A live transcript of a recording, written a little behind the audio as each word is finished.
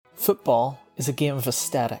Football is a game of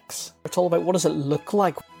aesthetics. It's all about what does it look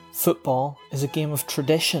like. Football is a game of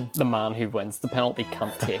tradition. The man who wins the penalty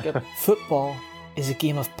can't take it. Football is a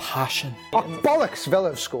game of passion. Oh, bollocks! Villa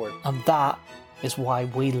have scored. And that is why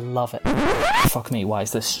we love it. Fuck me, why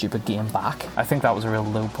is this stupid game back? I think that was a real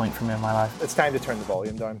low point for me in my life. It's time to turn the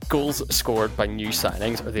volume down. Goals scored by new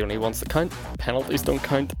signings are the only ones that count. Penalties don't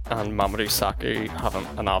count, and Mamadou Sakho having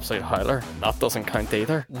an absolute howler, that doesn't count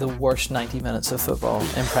either. The worst 90 minutes of football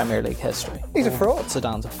in Premier League history. He's a fraud.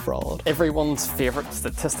 Zidane's a fraud. Everyone's favourite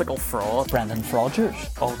statistical fraud. Brendan Rodgers.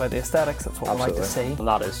 All about the aesthetics, that's what we like to see. And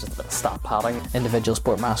that is just a bit of stat padding. Individual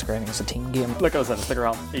sport masquerading as a team game. Look at his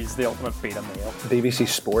Instagram, he's the ultimate beta male. BBC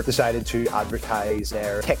Sport decided to advertise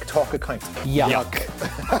their TikTok account. Yuck.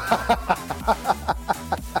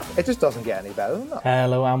 It just doesn't get any better than that.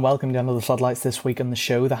 Hello and welcome to Under the Floodlights. This week on the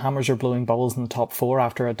show, the Hammers are blowing bubbles in the top four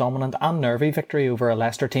after a dominant and nervy victory over a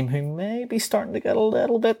Leicester team who may be starting to get a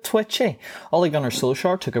little bit twitchy. Ole Gunnar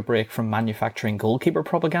Solskjaer took a break from manufacturing goalkeeper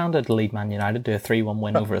propaganda to lead Man United to a 3-1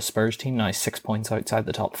 win over a Spurs team, now 6 points outside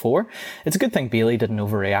the top four. It's a good thing Bailey didn't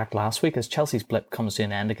overreact last week as Chelsea's blip comes to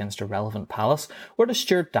an end against a relevant Palace. Where does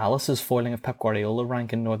Stuart Dallas's foiling of Pep Guardiola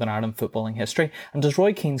rank in Northern Ireland footballing history? And does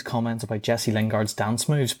Roy Keane's comments about Jesse Lingard's dance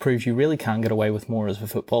moves prove you really can get away with more as a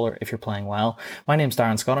footballer if you're playing well? My name's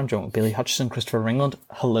Darren Scott, I'm joined with Bailey Hutchison, Christopher Ringland.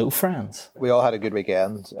 Hello friends. We all had a good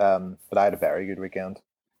weekend, but I had a very good weekend.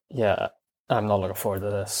 Yeah, I'm not looking forward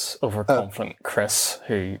to this. Overconfident Chris,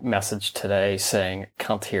 who messaged today saying,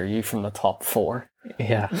 can't hear you from the top four.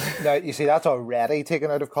 Yeah. Now, you see, that's already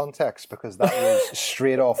taken out of context because that was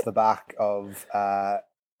straight off the back of,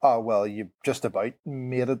 you just about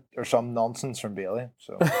made it or some nonsense from Bailey.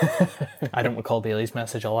 So I don't recall Bailey's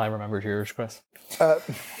message. All I remember is yours, Chris. How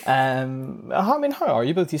are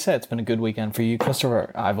you both? You said it's been a good weekend for you,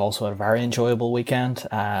 Christopher. I've also had a very enjoyable weekend.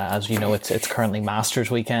 As you know, it's currently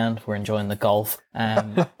Masters weekend. We're enjoying the golf.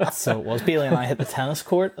 So it was. Bailey and I hit the tennis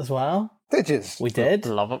court as well. Did you? We did.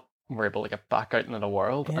 Love it. We're able to get back out into the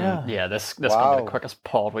world. Yeah. And this could be the quickest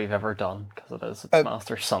pod we've ever done because it's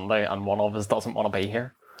Masters Sunday and one of us doesn't want to be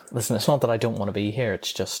here. Listen, it's not that I don't want to be here.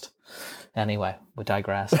 It's just, anyway, we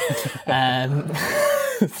digress. Right,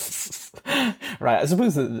 I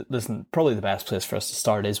suppose that, probably the best place for us to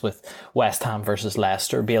start is with West Ham versus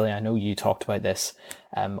Leicester. Bailey, I know you talked about this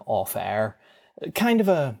off air. Kind of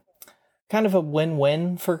a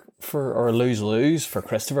win-win for or a lose-lose for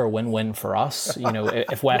Christopher, a win-win for us. You know,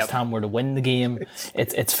 if West Ham were to win the game,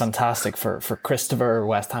 it's fantastic for Christopher.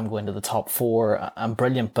 West Ham go into the top four and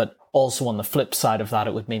brilliant, but also on the flip side of that,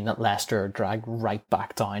 it would mean that Leicester are dragged right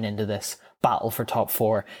back down into this battle for top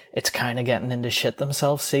four. It's kind of getting into shit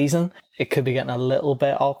themselves season. It could be getting a little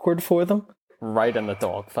bit awkward for them. Right in the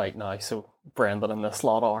dogfight now, so Brendan and this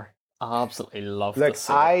lot are. I absolutely love this.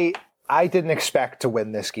 I didn't expect to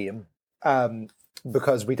win this game.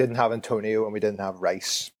 Because we didn't have Antonio and we didn't have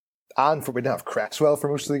Rice, and we didn't have Cresswell for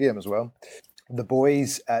most of the game as well. The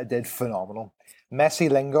boys did phenomenal. Messi,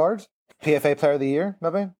 Lingard, PFA Player of the Year,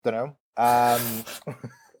 maybe? Don't know. A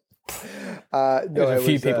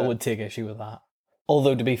few people would take issue with that.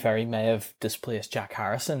 Although, to be fair, he may have displaced Jack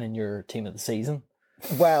Harrison in your team of the season.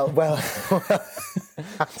 Well,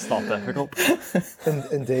 it's not difficult.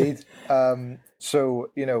 Indeed.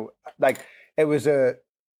 So, you know, like, it was that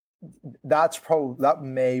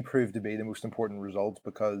may prove to be the most important result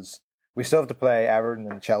because we still have to play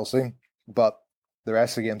Everton and Chelsea, but the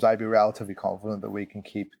rest of the games I'd be relatively confident that we can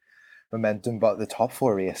keep momentum. But the top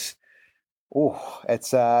four race,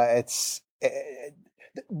 this is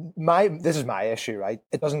my issue, right?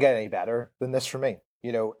 It doesn't get any better than this for me.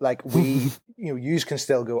 You know, like yous can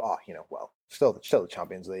still go, still the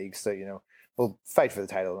Champions League, so we'll fight for the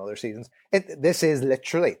title in other seasons. This is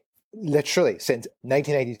literally since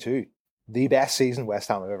 1982, the best season West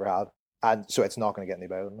Ham have ever had, and so it's not going to get any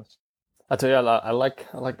better than this. I tell you, I like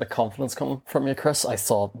the confidence coming from you, Chris. I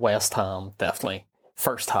thought West Ham definitely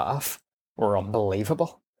first half were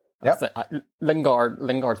unbelievable. Yep.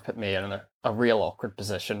 Lingard's put me in a real awkward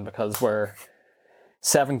position because we're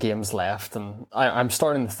 7 games left, and I'm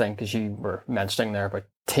starting to think, as you were mentioning there about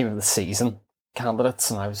team of the season candidates,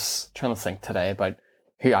 and I was trying to think today about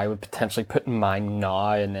who I would potentially put in mind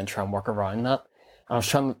now and then try and work around that. And I was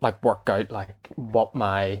trying to work out what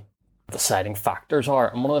my deciding factors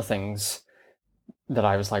are. And one of the things that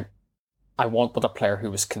I was I wanted a player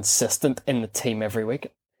who was consistent in the team every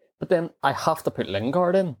week. But then I have to put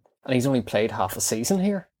Lingard in, and he's only played half a season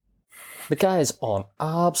here. The guy is on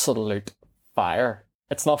absolute fire.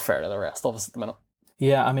 It's not fair to the rest of us at the minute.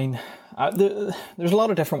 Yeah, I mean, there's a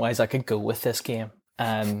lot of different ways I could go with this game.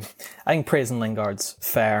 I think praising Lingard's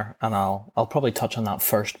fair, and I'll probably touch on that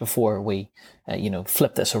first before we,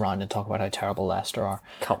 flip this around and talk about how terrible Leicester are.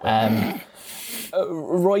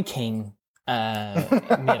 Roy Keane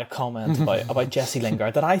made a comment about Jesse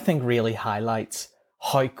Lingard that I think really highlights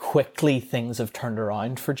how quickly things have turned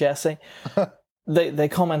around for Jesse. They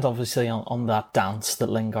comment obviously on that dance that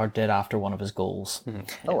Lingard did after one of his goals.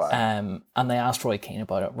 Oh, wow. And they asked Roy Keane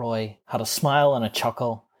about it. Roy had a smile and a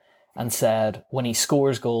chuckle and said, when he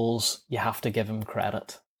scores goals, you have to give him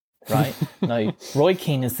credit. Right? Now, Roy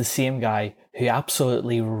Keane is the same guy who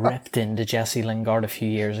absolutely ripped into Jesse Lingard a few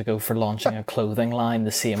years ago for launching a clothing line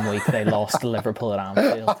the same week they lost to Liverpool at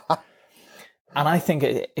Anfield. And I think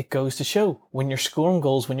it goes to show, when you're scoring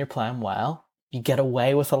goals, when you're playing well, you get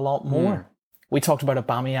away with a lot more. We talked about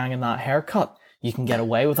Aubameyang and that haircut. You can get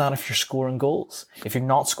away with that if you're scoring goals. If you're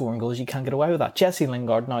not scoring goals, you can't get away with that. Jesse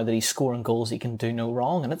Lingard, now that he's scoring goals, he can do no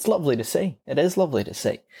wrong. And it's lovely to see. It is lovely to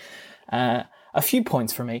see. A few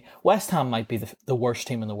points for me. West Ham might be the worst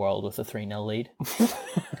team in the world with a 3-0 lead.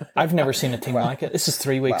 I've never seen a team like it. This is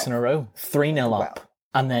 3 weeks in a row. 3-0 up.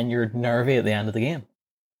 And then you're nervy at the end of the game.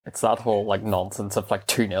 It's that whole nonsense of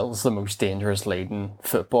 2-0 is the most dangerous lead in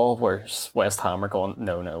football, whereas West Ham are going,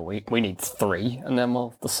 no, we need 3, and then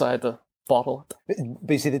we'll decide to bottle it.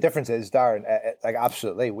 But you see, the difference is, Darren,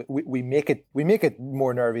 absolutely, we make it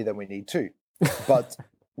more nervy than we need to, but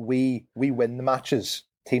we win the matches.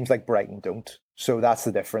 Teams like Brighton don't. So that's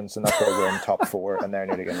the difference, and that's why we're in top 4 and they're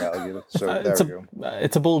nearly getting relegated. So there we go.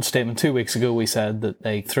 It's a bold statement. 2 weeks ago we said that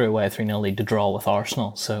they threw away a 3-0 lead to draw with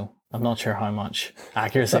Arsenal, so I'm not sure how much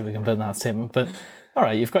accuracy we can put in that statement, but all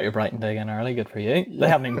right, you've got your Brighton dig in early. Good for you. They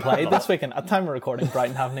haven't even played this weekend. At the time of recording,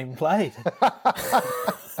 Brighton haven't even played.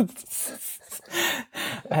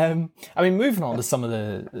 Moving on to some of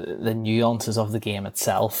the nuances of the game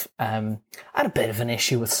itself, I had a bit of an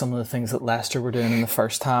issue with some of the things that Leicester were doing in the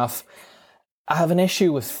first half. I have an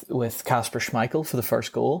issue with Kasper Schmeichel for the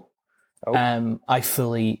first goal. I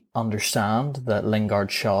fully understand that Lingard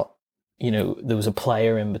shot. There was a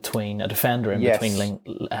player in between, a defender in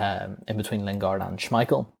between Lingard and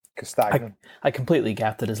Schmeichel. I completely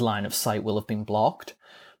get that his line of sight will have been blocked,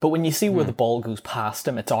 but when you see where the ball goes past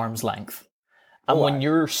him, it's arm's length. And when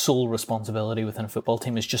your sole responsibility within a football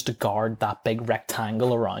team is just to guard that big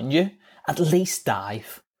rectangle around you, at least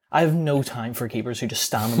dive. I have no time for keepers who just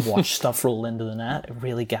stand and watch stuff roll into the net. It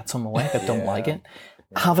really gets on my way. I don't like it.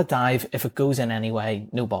 Have a dive. If it goes in anyway,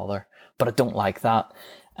 no bother. But I don't like that.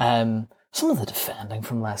 Some of the defending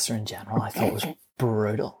from Leicester in general I thought was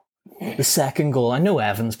brutal. The second goal, I know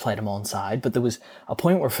Evans played him onside, but there was a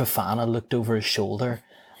point where Fofana looked over his shoulder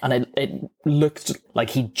and it looked like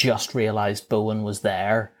he just realised Bowen was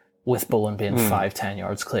there, with Bowen being 5-10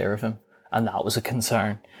 yards clear of him, and that was a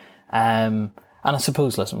concern. And I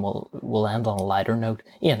suppose, listen, we'll end on a lighter note.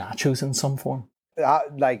 Iheanacho's in some form. I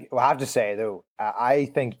have to say, though, I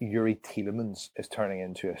think Yuri Tielemans is turning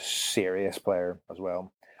into a serious player as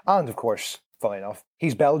well. And, of course, funny enough,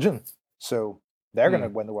 he's Belgian, so they're going to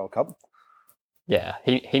win the World Cup. Yeah,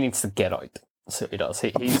 he needs to get out. So he does.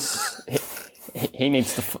 He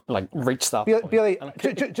needs to reach that point. Billy,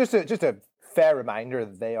 just a fair reminder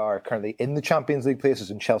that they are currently in the Champions League places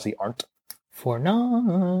and Chelsea aren't. For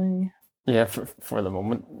now. Yeah, for the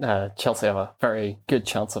moment, Chelsea have a very good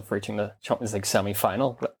chance of reaching the Champions League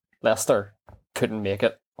semi-final. Leicester couldn't make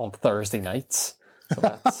it on Thursday nights,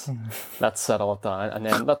 so let's settle it down. And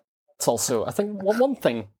then that's also, I think, one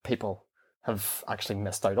thing people have actually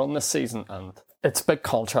missed out on this season, and it's a big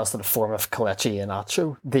contrast to the form of Kelechi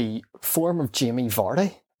Iheanacho, the form of Jamie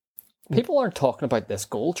Vardy. People aren't talking about this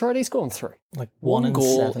goal chart he's going through. Like one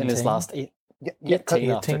goal 17. in his last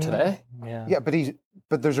 18 after today. Yeah,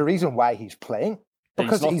 but there's a reason why he's playing.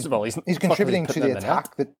 Because he's contributing to the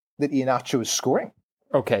attack that Iheanacho is scoring.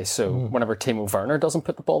 Okay, so whenever Timo Werner doesn't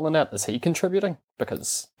put the ball in the net, is he contributing?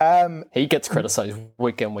 Because he gets criticised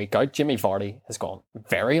week in, week out. Jimmy Vardy has gone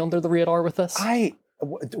very under the radar with this.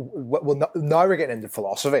 Well, now we're getting into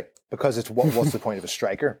philosophy, because it's what's the point of a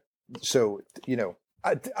striker? So,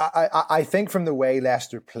 I think from the way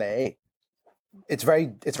Leicester play, it's very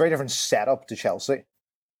different setup to Chelsea.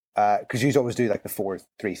 Because you always do like the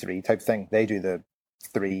 4-3-3 type thing. They do the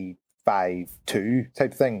 3-5-2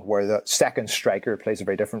 type thing, where the second striker plays a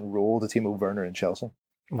very different role to Timo Werner in Chelsea.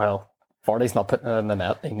 Well, Vardy's not putting it in the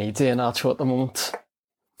net. He needs Iheanacho at the moment.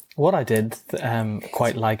 What I did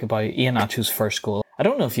quite like about Iheanacho's first goal, I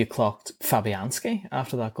don't know if you clocked Fabianski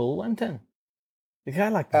after that goal went in. The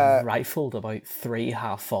guy rifled about 3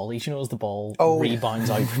 half volleys, as the ball rebounds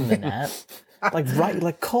out from the net.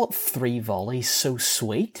 Caught 3 volleys so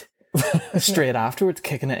sweet. straight afterwards,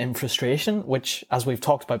 kicking it in frustration, which, as we've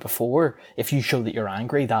talked about before, if you show that you're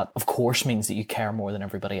angry, that of course means that you care more than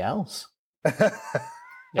everybody else.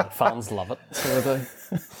 Yeah, fans love it. So they do.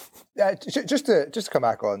 Yeah, just to come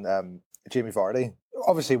back on Jamie Vardy.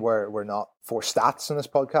 Obviously, we're not for stats in this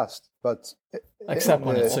podcast, but Except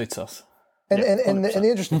when it suits us. In the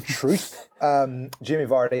interest of truth, Jamie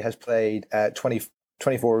Vardy has played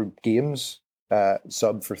 24 games,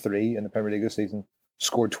 sub for 3 in the Premier League this season,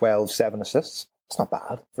 scored 12, 7 assists. It's not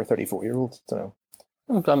bad for a 34-year-old, you know.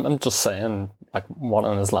 I'm just saying, like, one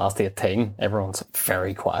in his last 18, everyone's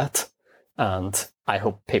very quiet. And I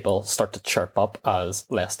hope people start to chirp up as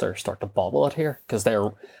Leicester start to bobble it here, because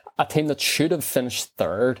they're a team that should have finished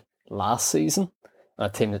third last season, and a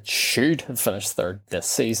team that should have finished third this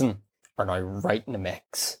season are now right in the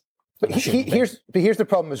mix. But here's the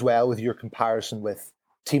problem as well with your comparison with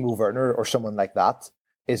Timo Werner or someone like that,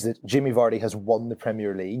 is that Jamie Vardy has won the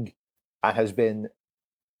Premier League and has been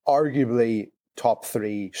arguably top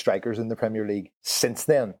 3 strikers in the Premier League since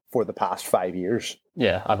then for the past 5 years.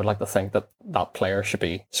 Yeah, I would like to think that that player should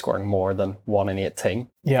be scoring more than 1 in 18.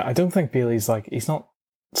 Yeah, I don't think Bailey's he's not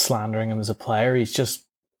slandering him as a player. He's just,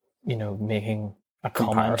 making a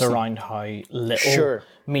comment around how little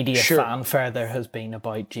media fanfare there has been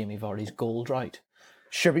about Jamie Vardy's goal drought.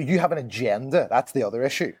 Sure, but you have an agenda. That's the other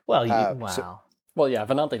issue. Well, well, yeah, I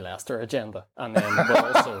have an anti-Leicester agenda, and then we'll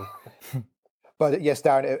also. But yes,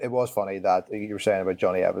 Darren, it was funny that you were saying about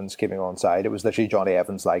Johnny Evans keeping onside. It was literally Johnny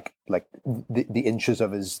Evans, like the inches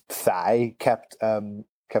of his thigh kept him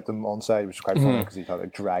onside, which was quite funny because he thought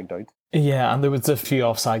it dragged out. Yeah, and there was a few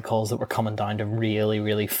offside calls that were coming down to really,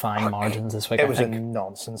 really fine margins this week. It was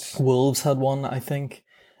nonsense. Wolves had one, I think,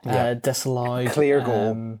 disallowed. Clear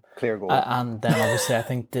goal. And then obviously I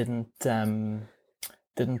think didn't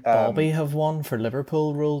Bobby have one for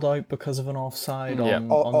Liverpool ruled out because of an offside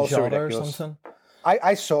on Jota or something?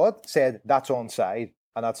 I saw it, said that's onside,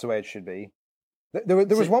 and that's the way it should be. There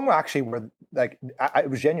was one where it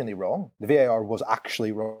was genuinely wrong. The VAR was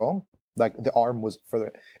actually wrong. Like, the arm was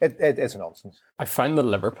further. It's nonsense. I find the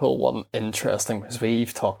Liverpool one interesting because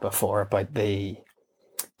we've talked before about the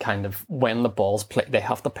kind of when the ball's played, they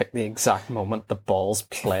have to pick the exact moment the ball's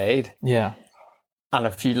played. Yeah. And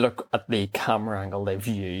if you look at the camera angle they've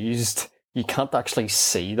used, you can't actually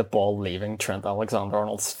see the ball leaving Trent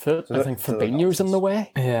Alexander-Arnold's foot. I think Fabinho's in the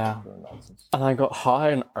way. Yeah. And I got, how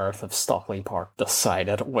on earth have Stockley Park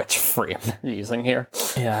decided which frame they're using here?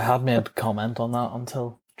 Yeah, I had made comment on that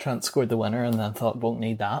until Trent scored the winner and then thought, won't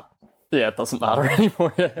need that. Yeah, it doesn't matter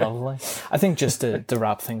anymore. Lovely. I think just to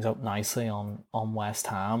wrap things up nicely on West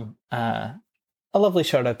Ham, a lovely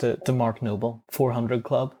shout out to Mark Noble, 400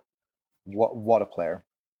 Club. What a player.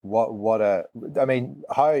 I mean,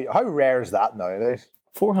 how rare is that nowadays?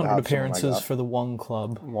 400 appearances for the one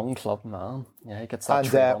club. One club, man. Yeah, he gets that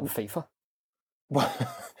trade on FIFA.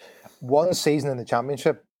 One season in the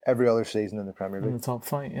Championship, every other season in the Premier League. In the top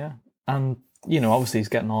flight, yeah. And, obviously he's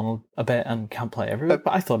getting on a bit and can't play everywhere,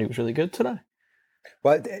 but I thought he was really good today.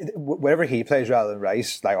 Well, whenever he plays rather than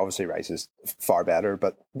Rice, like, obviously Rice is far better,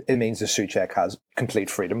 but it means that Souček has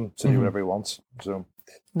complete freedom to do whatever he wants. So...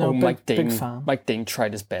 No, Mike Dean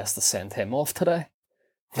tried his best to send him off today.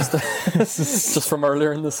 Just from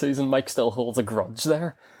earlier in the season, Mike still holds a grudge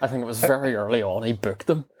there. I think it was very early on he booked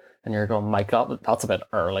him, and you're going, Mike, that's a bit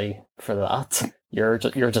early for that. You're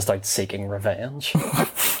just out seeking revenge.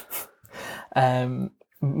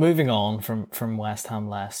 Moving on from West Ham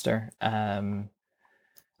Leicester,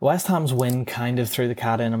 West Ham's win kind of threw the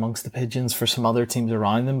cat in amongst the pigeons for some other teams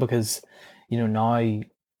around them because now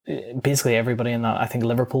basically everybody in that, I think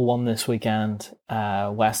Liverpool won this weekend,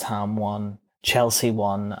 West Ham won, Chelsea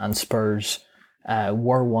won, and Spurs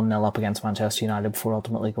were 1-0 up against Manchester United before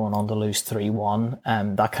ultimately going on to lose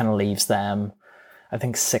 3-1. That kind of leaves them, I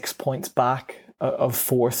think, 6 points back of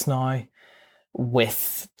fourth now,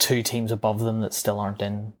 with 2 teams above them that still aren't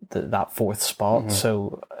in that fourth spot.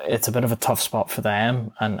 So it's a bit of a tough spot for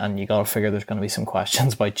them, and you got to figure there's going to be some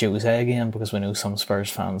questions about Jose again, because we know some Spurs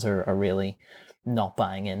fans are really not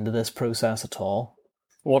buying into this process at all.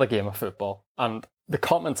 What a game of football. And the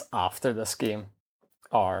comments after this game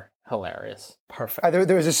are hilarious. Perfect.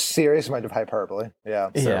 There was a serious amount of hyperbole.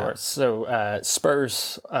 Yeah. So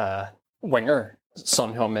Spurs winger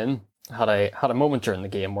Son Heung-min had a moment during the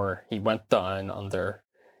game where he went down under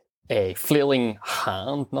a flailing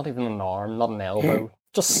hand, not even an arm, not an elbow,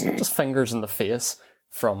 just fingers in the face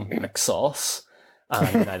from McSauce.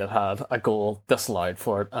 And United had a goal disallowed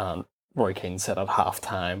for it, and Roy Keane said at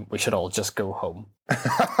half-time, we should all just go home.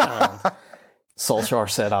 And Solskjaer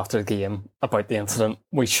said after the game about the incident,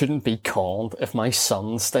 "We shouldn't be called. If my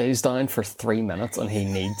son stays down for 3 minutes and he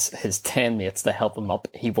needs his 10 mates to help him up,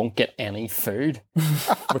 he won't get any food."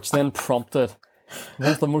 Which then prompted one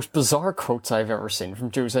of the most bizarre quotes I've ever seen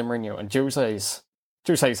from Jose Mourinho. And Jose's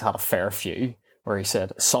had a fair few, where he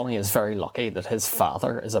said, "Sonny is very lucky that his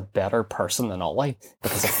father is a better person than Ollie,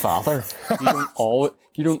 because a father,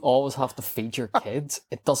 you don't always have to feed your kids.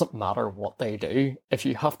 It doesn't matter what they do. If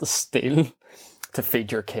you have to steal to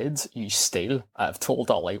feed your kids, you steal." I've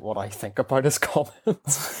told Ollie what I think about his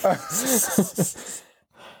comments. It's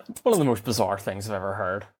one of the most bizarre things I've ever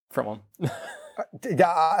heard from him. Yeah,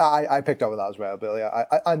 I picked up with that as well, Billy.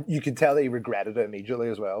 And you could tell that he regretted it immediately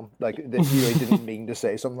as well. Like, that he didn't mean to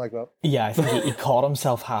say something like that. Yeah, I think he caught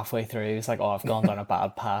himself halfway through. He was like, "Oh, I've gone down a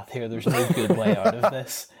bad path here. There's no good way out of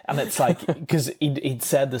this." And it's like, because he'd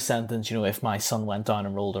said the sentence, "If my son went down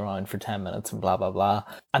and rolled around for 10 minutes and blah, blah, blah."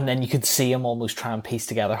 And then you could see him almost try and piece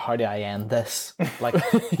together, how do I end this? Like,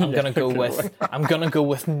 I'm going to go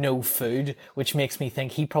with no food, which makes me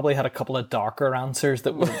think he probably had a couple of darker answers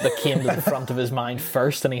that came to the front of his mind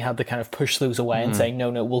first, and he had to kind of push those away and say, no,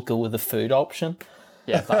 we'll go with the food option.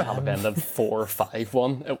 Yeah, if that had been the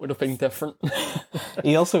 4-5-1, it would have been different.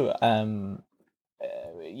 He also,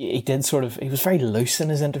 he was very loose in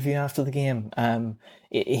his interview after the game.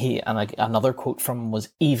 Another quote from him was,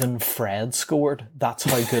 "Even Fred scored. That's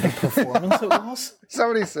how good a performance it was."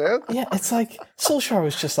 Somebody said. Yeah, it's like Solskjaer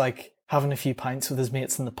was just like having a few pints with his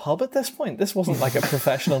mates in the pub at this point. This wasn't like a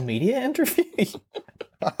professional media interview.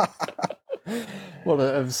 Well,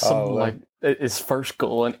 it was something like his first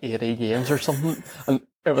goal in 80 games or something. And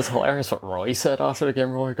it was hilarious what Roy said after the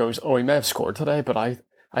game. Roy goes, "Oh, he may have scored today, but I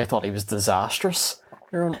thought he was disastrous."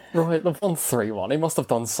 You're on, Roy, they've won 3-1. He must have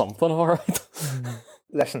done something all right.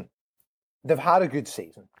 Listen, they've had a good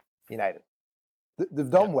season, United. They've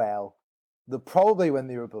done well. They'll probably win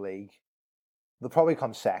the Europa League. They'll probably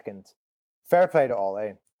come second. Fair play to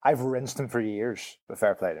Ole. I've rinsed him for years, but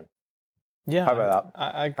fair play to him. Yeah, how about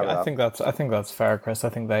that? I think that's fair, Chris. I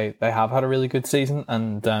think they have had a really good season,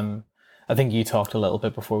 and I think you talked a little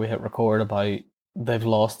bit before we hit record about they've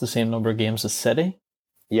lost the same number of games as City.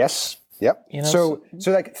 Yes. Yep. So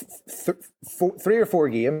like 3 or 4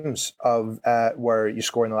 games of where you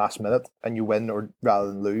score in the last minute and you win or rather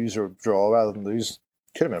than lose, or draw rather than lose,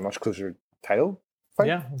 could have been a much closer title fight.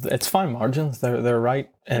 Yeah, it's fine margins. They're right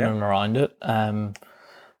in and around it.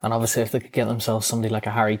 And obviously, if they could get themselves somebody like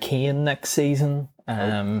a Harry Kane next season,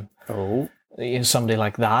 somebody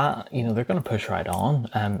like that, they're going to push right on.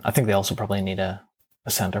 I think they also probably need a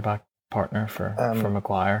centre back partner for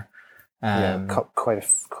Maguire. Quite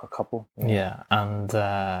a couple. Yeah, and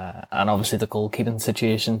obviously the goalkeeping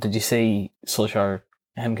situation. Did you see Solskjaer,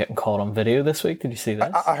 him getting caught on video this week? Did you see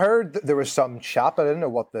this? I heard that there was some chat, but I didn't know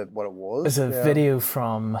what it was. There's a video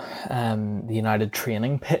from the United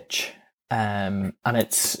training pitch, and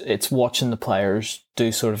it's watching the players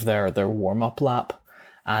do sort of their warm up lap,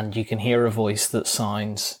 and you can hear a voice that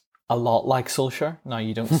sounds a lot like Solskjaer. Now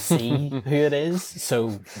you don't see who it is,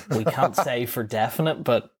 so we can't say for definite,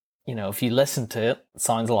 but if you listen to it, it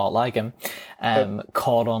sounds a lot like him.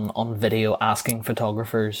 Caught on video asking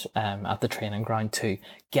photographers at the training ground to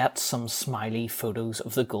get some smiley photos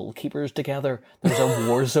of the goalkeepers together. There's a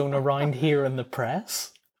war zone around here in the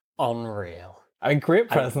press. Unreal. A great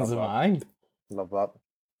presence of mind. Love that.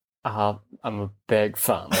 I'm a big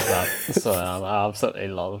fan of that, so I absolutely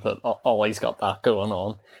love it. Always got that going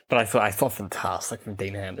on. But I thought fantastic from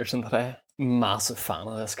Dean Henderson today. Massive fan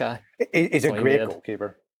of this guy. He's a great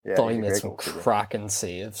goalkeeper. Yeah, thought he made some cracking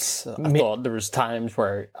saves. I thought there was times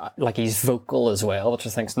where, like, he's vocal as well, which I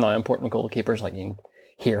think is now important with goalkeepers. Like, you can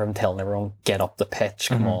hear him telling everyone, "Get up the pitch,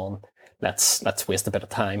 come on, let's waste a bit of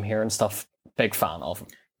time here" and stuff. Big fan of him.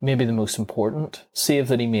 Maybe the most important save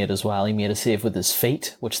that he made as well. He made a save with his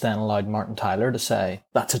feet, which then allowed Martin Tyler to say,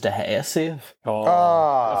 "That's a De Gea save."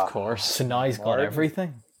 Of course. So now he's got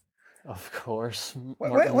everything. Of course.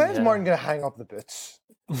 When's Martin going to hang up the boots?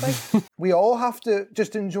 Like, we all have to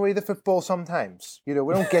just enjoy the football sometimes. We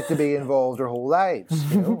don't get to be involved our whole lives.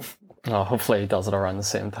 Hopefully he does it around the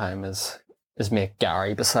same time as mate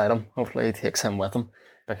Gary beside him. Hopefully he takes him with him.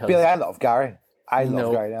 Because Billy, I love Gary. I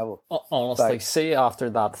love Gary Neville. Honestly, see, after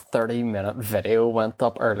that 30-minute video went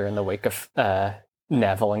up earlier in the week of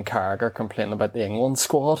Neville and Carragher complaining about the England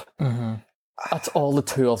squad, that's all the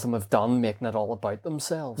two of them have done, making it all about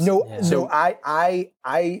themselves. I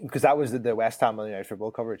because that was the West Ham United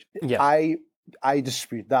football coverage. Yeah. I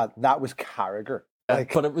dispute that. That was Carragher.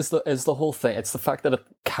 But it was the whole thing. It's the fact that it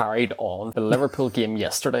carried on. The Liverpool game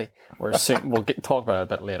yesterday, where we'll talk about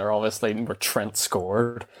it a bit later, obviously, where Trent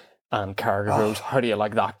scored. And Carragher goes, "How do you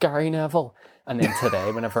like that, Gary Neville?" And then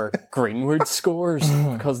today, whenever Greenwood scores,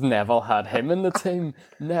 because Neville had him in the team,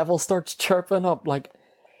 Neville starts chirping up. Like,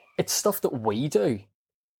 it's stuff that we do,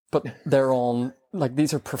 but they're on, like,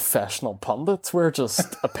 these are professional pundits. We're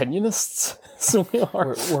just opinionists. So we are.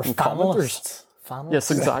 We're commenters. Fanalists.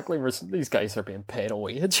 Yes, exactly. These guys are being paid a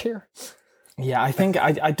wage here. Yeah,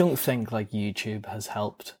 I don't think, like, YouTube has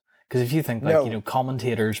helped. Because if you think, like,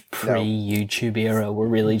 commentators pre-YouTube era were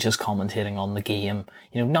really just commentating on the game.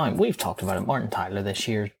 Now we've talked about it. Martin Tyler this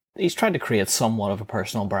year, he's tried to create somewhat of a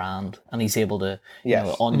personal brand, and he's able to,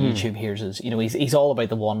 on YouTube, here's his, he's all about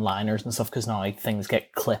the one-liners and stuff, because now things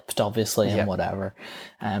get clipped, obviously, and whatever.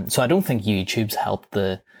 So I don't think YouTube's helped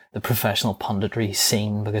the professional punditry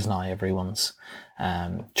scene, because now everyone's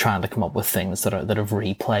trying to come up with things that have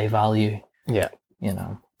replay value. Yeah.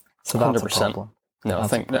 So that's 100%. A problem. No, I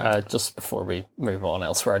think just before we move on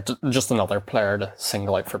elsewhere, just another player to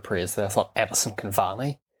single out for praise there. I thought Edison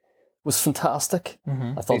Cavani was fantastic.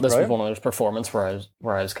 Mm-hmm. I thought this was one of those performances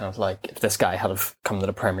where I was kind of like, if this guy had have come to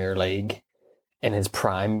the Premier League in his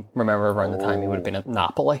prime, remember around the time he would have been at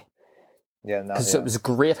Napoli? Yeah, because it was a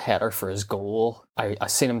great header for his goal. I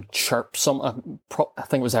seen him chirp I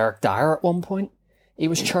think it was Eric Dyer at one point. He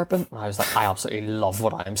was chirping, and I was like, I absolutely love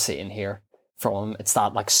what I'm seeing here from him. It's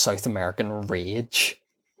that, like, South American rage,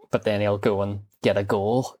 but then he'll go and get a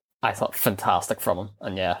goal. I thought fantastic from him,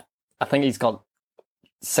 and I think he's got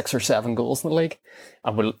 6 or 7 goals in the league,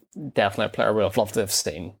 and will definitely a player we would have loved to have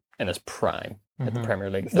seen in his prime in the Premier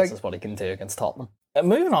League. This is what he can do against Tottenham.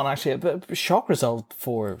 Moving on, actually, a shock result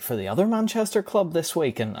for the other Manchester club this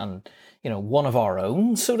week, and one of our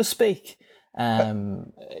own, so to speak,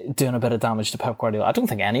 doing a bit of damage to Pep Guardiola. I don't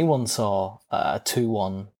think anyone saw a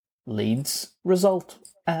 2-1 Leeds result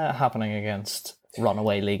happening against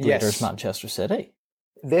runaway league leaders Manchester City.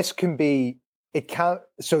 This can be, it can't,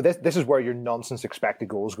 so this is where your nonsense expected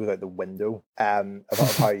goals goes out the window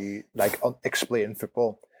about how you explain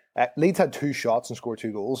football. Leeds had 2 shots and scored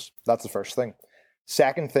 2 goals. That's the first thing.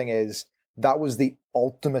 Second thing is, that was the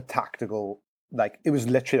ultimate tactical, it was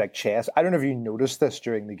literally like chess. I don't know if you noticed this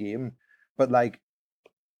during the game, but I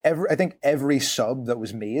think every sub that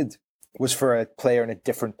was made was for a player in a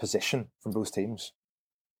different position from both teams.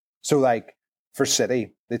 So, for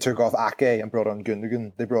City, they took off Ake and brought on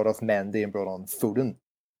Gundogan. They brought off Mendy and brought on Foden.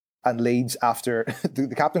 And Leeds, after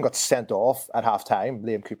the captain got sent off at half-time,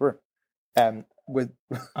 Liam Cooper, so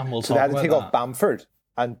they had to take off Bamford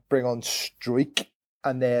and bring on Struijk.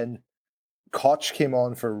 And then Koch came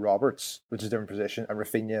on for Roberts, which is a different position, and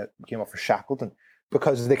Rafinha came off for Shackleton,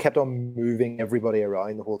 because they kept on moving everybody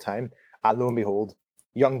around the whole time. And lo and behold,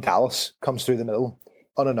 young Dallas comes through the middle,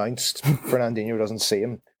 unannounced. Fernandinho doesn't see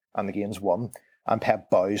him, and the game's won. And Pep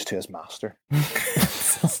bows to his master.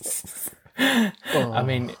 I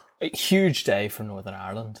mean, a huge day for Northern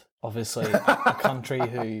Ireland. Obviously, a country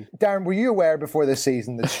who... Darren, were you aware before this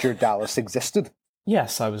season that Stuart Dallas existed?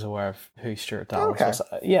 Yes, I was aware of who Stuart Dallas was.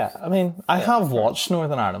 Yeah, I mean, I have watched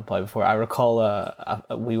Northern Ireland play before. I recall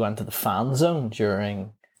we went to the fan zone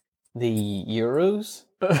during the Euros.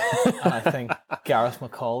 And I think Gareth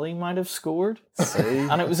McCauley might have scored.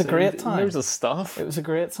 And it was a great time. There's the stuff. It was a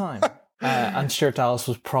great time. And Stuart Dallas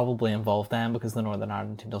was probably involved then, because the Northern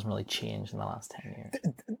Ireland team doesn't really change in the last 10 years.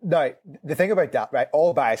 Now, the thing about that, right,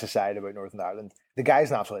 all bias aside about Northern Ireland, the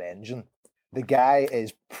guy's an absolute engine. The guy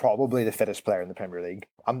is probably the fittest player in the Premier League.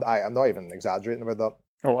 I'm not even exaggerating about that.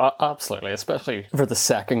 Oh, absolutely, especially for the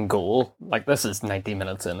second goal. This is 90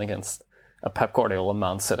 minutes in against a Pep Guardiola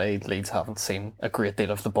Man City. Leeds haven't seen a great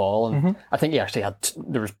deal of the ball, and I think he actually had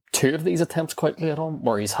there was 2 of these attempts quite late on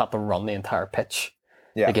where he's had to run the entire pitch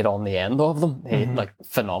to get on the end of them. He,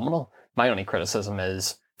 phenomenal. My only criticism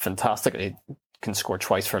is fantastic. He can score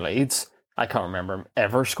twice for Leeds. I can't remember him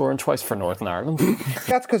ever scoring twice for Northern Ireland.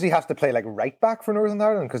 That's because he has to play right back for Northern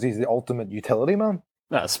Ireland, because he's the ultimate utility man.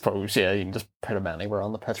 I suppose, you can just put him anywhere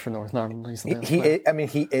on the pitch for Northern Ireland.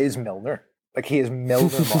 He is Milner. He is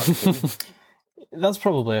Milner Martin. That's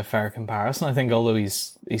probably a fair comparison. I think although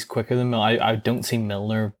he's quicker than Milner, I don't see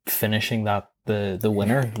Milner finishing the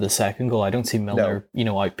winner, the second goal. I don't see Milner,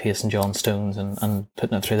 outpacing John Stones and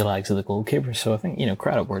putting it through the legs of the goalkeeper. So I think,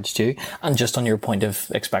 credit where it's due. And just on your point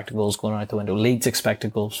of expected goals going out the window, Leeds'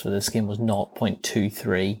 expected goals for this game was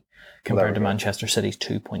 0.23 compared to Manchester City's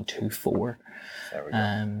 2.24.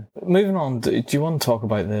 Moving on, do you want to talk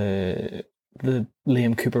about the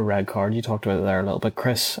Liam Cooper red card? You talked about it there a little bit,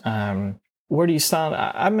 Chris. Where do you stand?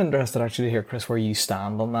 I'm interested actually to hear, Chris, where you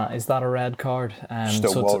stand on that. Is that a red card? Red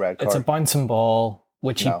card. It's a bouncing ball.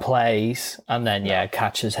 which No. he plays, and then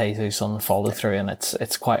catches Jesus on the follow through, and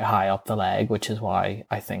it's quite high up the leg, which is why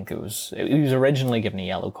I think he was originally given a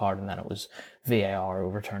yellow card, and then it was VAR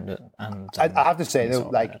overturned it. And I have to say he's though,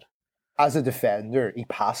 all like red. as a defender, he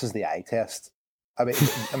passes the eye test. I mean,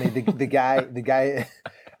 the guy.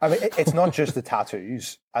 I mean, it's not just the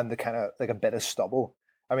tattoos and the kind of like a bit of stubble.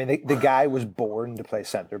 I mean, the guy was born to play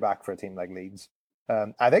centre back for a team like Leeds.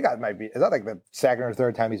 I think that might be, is that like the second or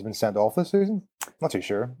third time he's been sent off this season? Not too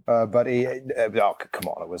sure. But come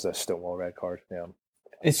on, it was a stonewall red card. Yeah.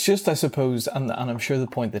 It's just, I suppose, and I'm sure the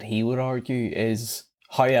point that he would argue is,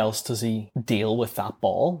 how else does he deal with that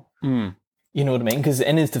ball? Mm. You know what I mean? Because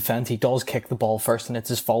in his defence, he does kick the ball first, and it's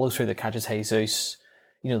his follow through that catches Jesus.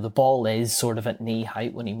 You know, the ball is sort of at knee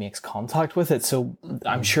height when he makes contact with it. So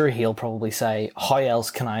I'm sure he'll probably say, how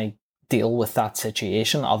else can I deal with that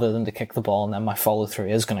situation other than to kick the ball and then my follow through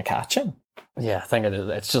is going to catch him? Yeah, I think it is.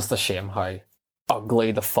 It's just a shame how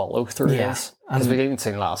ugly the follow through Yeah. is. Because we even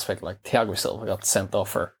seen last week, like Thiago Silva got sent off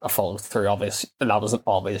for a follow through. Obvious, that was an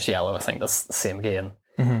obvious yellow. I think that's the same again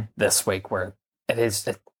this week, where it is,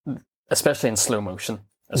 especially in slow motion.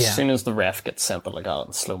 As soon as the ref gets sent like that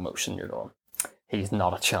in slow motion, you're going, he's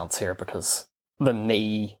not a chance here, because the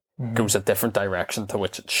knee goes a different direction to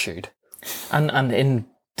which it should. And in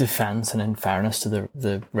defence and in fairness to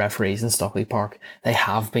the referees in Stockley Park, they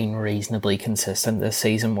have been reasonably consistent this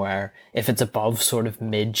season, where if it's above sort of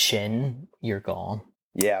mid shin, you're gone.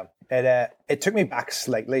 Yeah, it took me back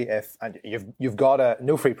slightly. And you've got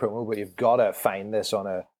no free promo, but you've got to find this on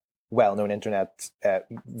a well-known internet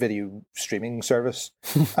video streaming service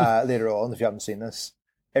later on if you haven't seen this.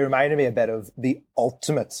 It reminded me a bit of the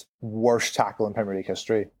ultimate worst tackle in Premier League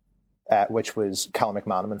history, which was Callum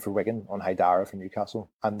McManaman for Wigan on Haidara for Newcastle,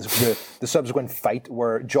 and the subsequent fight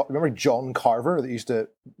where remember John Carver that used to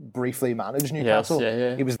briefly manage Newcastle? Yes,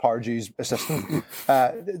 yeah. He was Pardew's assistant.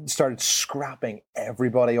 Started scrapping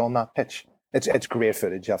everybody on that pitch. It's great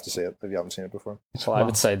footage. You have to see it if you haven't seen it before. So I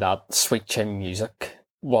would say that Sweet Chin Music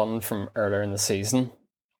one from earlier in the season.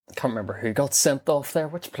 I can't remember who got sent off there.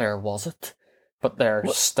 Which player was it? But their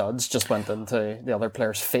studs just went into the other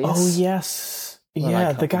player's face. Oh, yes. Well,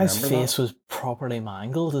 Yeah, the guy's remember face was properly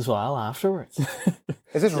mangled as well afterwards.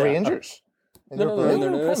 Is this Rangers? No.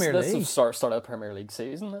 Premier This League. was start of the Premier League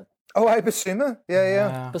season. Oh, Basuma.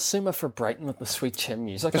 Yeah. Basuma for Brighton with the Sweet Chin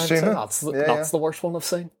Music. I'd say Basuma? that's the worst one I've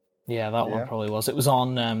seen. Yeah, that one probably was. It was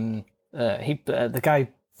on. The guy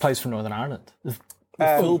plays for Northern Ireland.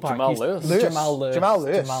 The fullback, Jamal Lewis. Jamal Lewis.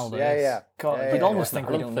 Yeah. God, Yeah, you'd yeah, almost yeah. think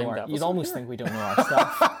I we don't don't think know. that was You'd a almost player. think we don't know our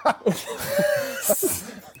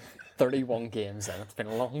stuff. 31 games in. It's been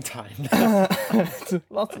a long time.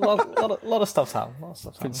 lot of stuff's happened.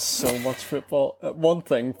 Been so much football. One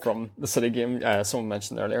thing from the City game, someone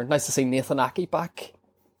mentioned earlier. Nice to see Nathan Aki back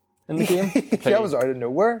in the game. That was out of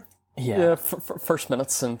nowhere. Yeah, first minute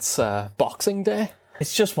since Boxing Day.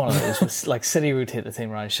 It's just one of those, with, like, City rotate the team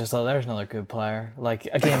around. It's just, there's another good player. Like,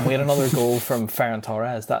 again, we had another goal from Ferran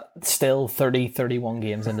Torres. That still 31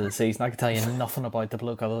 games into the season. I can tell you nothing about the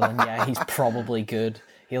bloke other than, he's probably good.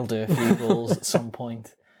 He'll do a few goals at some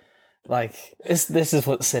point. Like, this is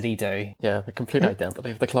what City do. Yeah, the complete identity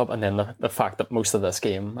of the club. And then the fact that most of this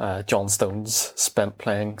game, John Stones spent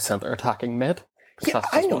playing centre attacking mid. Yeah,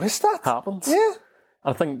 I noticed that. Happens. Yeah.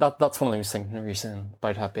 I think that's one of those things you're saying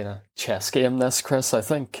about it being a chess game, this, Chris. I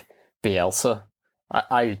think Bielsa,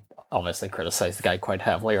 I obviously criticised the guy quite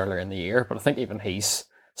heavily earlier in the year, but I think even he's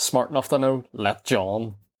smart enough to know, let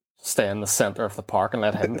John stay in the centre of the park and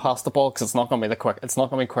let him pass the ball, because it's not going to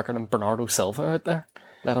be quicker than Bernardo Silva out there.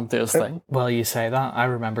 Let him do his thing. Well, you say that. I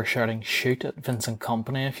remember shouting shoot at Vincent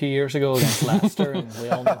Kompany a few years ago against Leicester, and we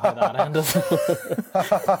all know how that ended.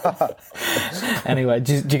 Anyway,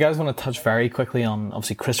 do you guys want to touch very quickly on,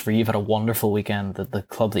 obviously, Christopher, you've had a wonderful weekend. The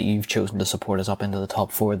club that you've chosen to support is up into the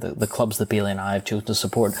top four. The clubs that Bailey and I have chosen to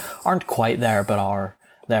support aren't quite there, but are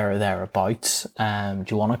there or thereabouts. Do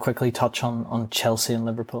you want to quickly touch on Chelsea and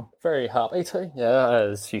Liverpool? Very happy to. Yeah,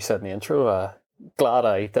 as you said in the intro, glad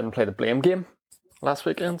I didn't play the blame game last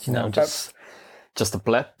weekend. Just a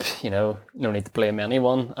blip, no need to blame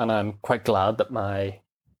anyone. And I'm quite glad that my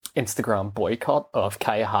Instagram boycott of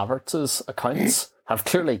Kai Havertz's accounts have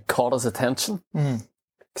clearly caught his attention.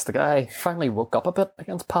 Because the guy finally woke up a bit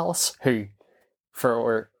against Palace, who,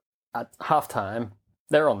 at half time,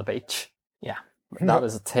 they're on the beach. Yeah. That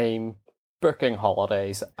is a team booking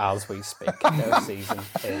holidays as we speak. Their season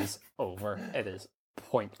is over. It is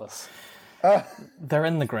pointless. They're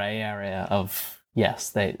in the grey area of, yes,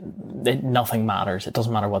 they nothing matters. It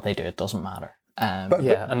doesn't matter what they do. It doesn't matter. And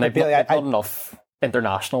they've got enough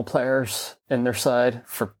international players in their side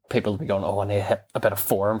for people to be going, I need to hit a bit of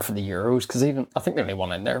form for the Euros, because even I think the only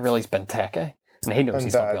one in there really is Benteke, and he knows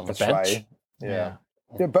he's not on the bench. Right. Yeah,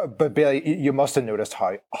 but Billy, you must have noticed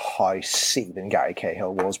how seething Gary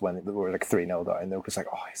Cahill was when we were like 3-0 down, though, because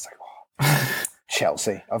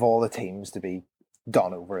Chelsea, of all the teams to be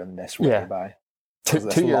done over in this way by. Two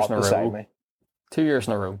years in a row. 2 years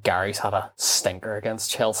in a row, Gary's had a stinker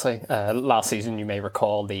against Chelsea. Last season, you may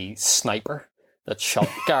recall the sniper that shot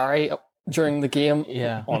Gary during the game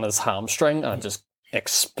on his hamstring, and it just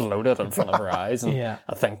exploded in front of our eyes. And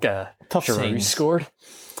I think Giroud scored.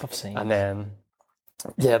 Tough scene. And then,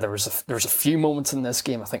 there was a few moments in this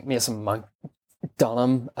game. I think Mason Mount done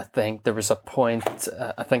him. I think there was a point,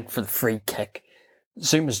 I think for the free kick,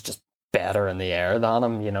 Zuma's just better in the air than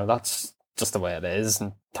him. You know, that's just the way it is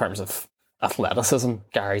in terms of athleticism.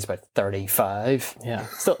 Gary's about 35. Yeah.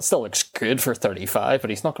 Still looks good for 35, but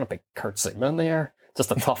he's not going to be Kurt Zuma in the air.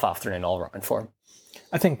 Just a tough afternoon all round for him.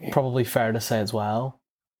 I think probably fair to say as well,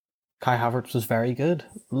 Kai Havertz was very good.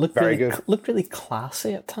 Looked really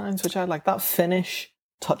classy at times, which I like. That finish,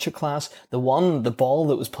 touch of class. The ball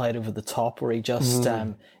that was played over the top where he just,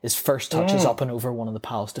 his first touch is up and over one of the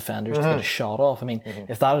Palace defenders to get a shot off. I mean,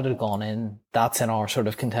 if that had gone in, that's in our sort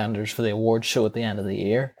of contenders for the awards show at the end of the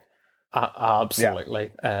year.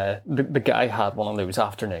 Absolutely. Yeah. The guy had one of those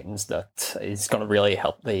afternoons that is going to really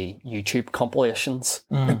help the YouTube compilations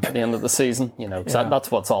at the end of the season. You know,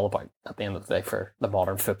 that's what it's all about at the end of the day for the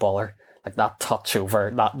modern footballer. Like that touch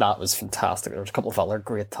over, that was fantastic. There was a couple of other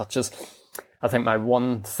great touches. I think my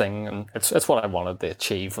one thing, and it's what I wanted to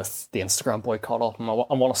achieve with the Instagram boycott of him, I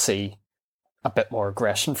want to see a bit more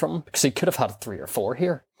aggression from him, because he could have had 3 or 4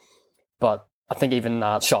 here. But I think even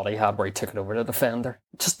that shot he had where he took it over the defender,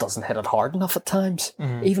 just doesn't hit it hard enough at times.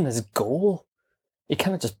 Even his goal, he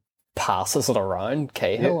kind of just passes it around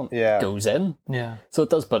Cahill and goes in. Yeah. So it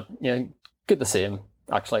does, but good to see him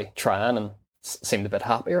actually trying and seemed a bit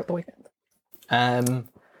happier at the weekend.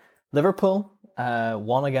 Liverpool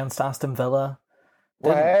won against Aston Villa.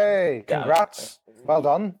 Hey, congrats. Well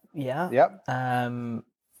done. Yeah. Yep.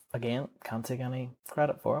 Again, can't take any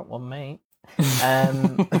credit for it. Wasn't me.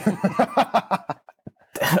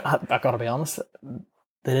 I gotta be honest,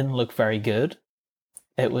 they didn't look very good.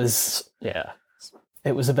 It was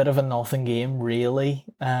a bit of a nothing game, really.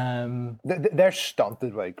 They're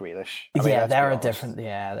stunted by Grealish. They're a different.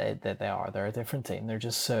 Yeah, they are. They're a different team. They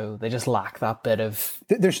just lack that bit of.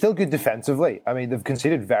 They're still good defensively. I mean, they've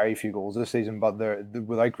conceded very few goals this season, but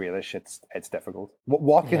without Grealish, it's difficult.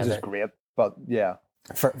 Watkins is great, but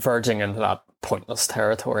verging into that pointless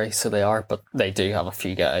territory, so they are, but they do have a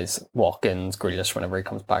few guys, Watkins, Grealish, whenever he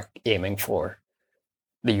comes back, aiming for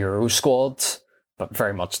the Euro squads, but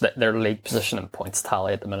very much their league position and points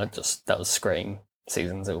tally at the minute just does scream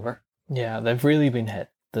season's over. Yeah, they've really been hit.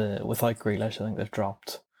 Without Grealish, I think they've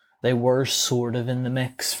dropped. They were sort of in the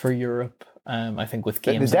mix for Europe, I think, with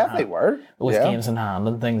games. They definitely were. Games in hand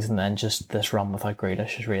and things, and then just this run without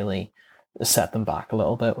Grealish has really set them back a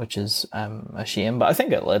little bit, which is a shame. But I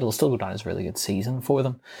think it'll still go down as a really good season for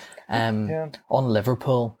them. On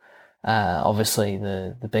Liverpool, obviously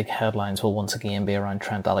the big headlines will once again be around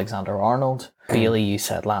Trent Alexander-Arnold. Bailey, you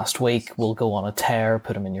said last week, will go on a tear,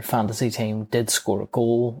 put him in your fantasy team, did score a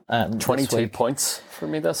goal. 22 points for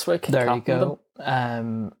me this week. There you go.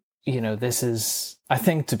 This is, I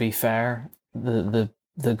think, to be fair, the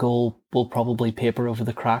goal will probably paper over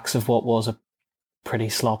the cracks of what was a pretty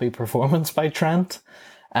sloppy performance by Trent.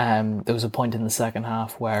 There was a point in the second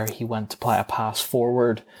half where he went to play a pass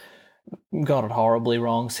forward, got it horribly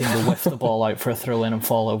wrong, seemed to whiff the ball out for a throw in and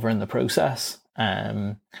fall over in the process.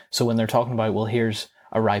 So when they're talking about, well, here's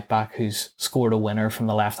a right back who's scored a winner from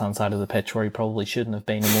the left hand side of the pitch where he probably shouldn't have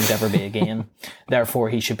been and won't ever be again, therefore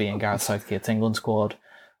he should be in Gareth Southgate's England squad.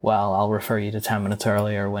 Well, I'll refer you to 10 minutes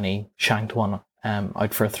earlier when he shanked one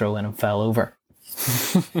out for a throw in and fell over.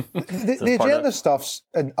 The agenda stuff's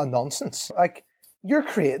a nonsense. Like, you're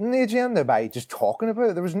creating the agenda by just talking about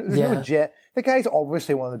it. There's no agenda. The guy's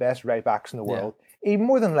obviously one of the best right backs in the world. He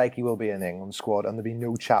more than likely will be in the England squad, and there'll be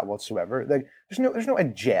no chat whatsoever. Like, there's no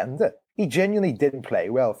agenda. He genuinely didn't play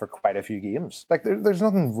well for quite a few games. Like, there's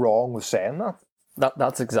nothing wrong with saying that.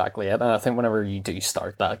 That's exactly it. And I think whenever you do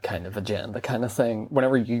start that kind of agenda kind of thing,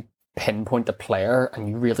 whenever you pinpoint the player and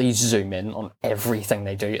you really zoom in on everything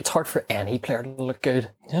they do, it's hard for any player to look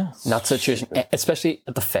good in that situation, especially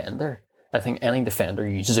a defender. I think any defender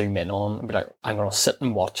you zoom in on and be like, I'm going to sit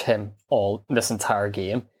and watch him all this entire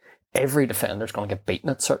game. Every defender's going to get beaten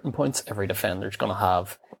at certain points. Every defender's going to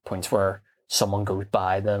have points where someone goes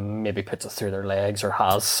by them, maybe puts it through their legs or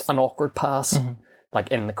has an awkward pass, like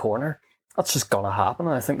in the corner. that's just gonna happen.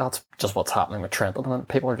 And I think that's just what's happening with Trent. And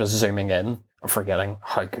people are just zooming in and forgetting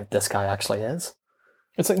how good this guy actually is.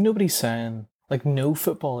 It's like nobody's saying, like, no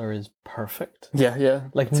footballer is perfect. Yeah.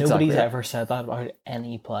 Like, nobody's ever said that about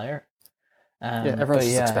any player.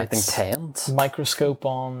 Everyone's expecting tens. Microscope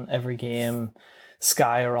on every game.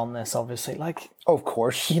 Sky are on this, obviously. Like, of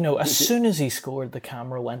course, as soon as he scored, the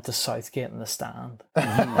camera went to Southgate in the stand.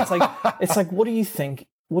 It's like, what do you think?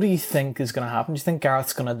 What do you think is going to happen? Do you think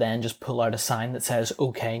Gareth's going to then just pull out a sign that says,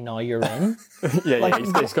 "Okay, now you're in"?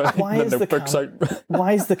 He's got the notebooks out.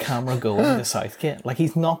 Why is the camera going to Southgate? Like,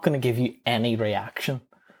 he's not going to give you any reaction.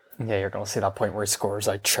 Yeah, you're going to see that point where he scores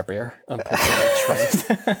out Trippier and puts it out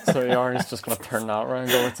Trent. So he's just going to turn that around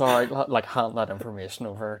and go, "It's all right." Like, hand that information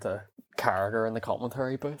over to Carragher in the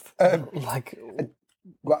commentary booth.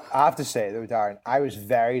 Well, I have to say though, Darren, I was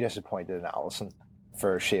very disappointed in Alisson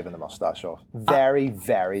for shaving the mustache off. Very,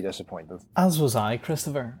 very disappointed. As was I,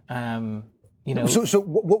 Christopher. So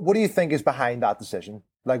what do you think is behind that decision?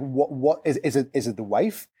 Like, what is it? Is it the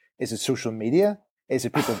wife? Is it social media? Is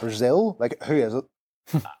it people in Brazil? Like, who is it?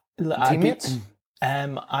 Teammates?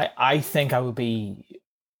 I think I would be.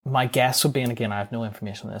 My guess would be, and again, I have no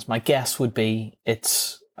information on this. My guess would be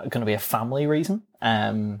it's going to be a family reason.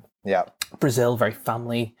 Brazil, very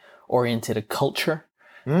family oriented culture.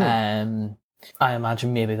 I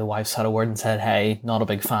imagine maybe the wife's had a word and said, "Hey, not a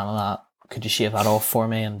big fan of that. Could you shave that off for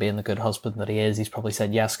me?" And being the good husband that he is, he's probably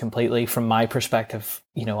said yes completely. From my perspective,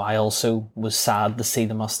 I also was sad to see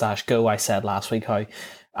the mustache go. I said last week how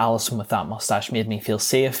Alisson with that mustache made me feel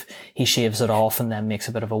safe. He shaves it off and then makes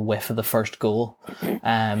a bit of a whiff of the first goal.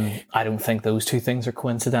 I don't think those two things are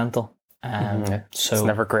coincidental. So it's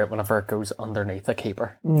never great whenever it goes underneath a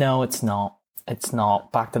keeper. No, it's not. It's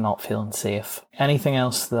not. Back to not feeling safe. Anything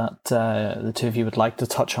else that the two of you would like to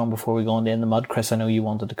touch on before we go on to In the Mud? Chris, I know you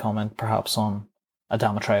wanted to comment perhaps on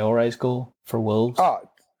Adama Traore's goal for Wolves.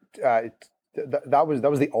 That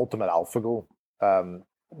was the ultimate alpha goal.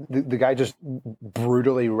 The guy just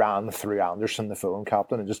brutally ran through Anderson, the Fulham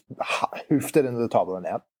captain, and just hoofed it into the top of the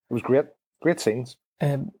net. It was great. Great scenes.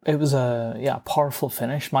 It was a powerful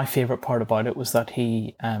finish. My favourite part about it was that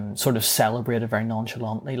he sort of celebrated very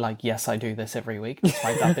nonchalantly, like, yes, I do this every week,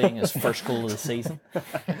 despite that being his first goal of the season.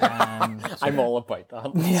 I'm all about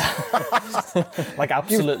that. Yeah. Like,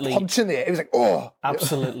 absolutely. He was punching it. It was like, oh.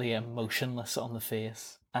 Absolutely emotionless on the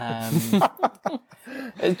face.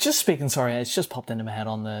 It's just popped into my head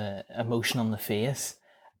on the emotion on the face.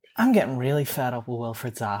 I'm getting really fed up with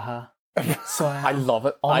Wilfried Zaha. So I love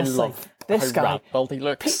it. Honestly, I love this how guy. rat-built he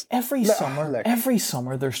looks. Every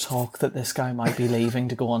summer, there's talk that this guy might be leaving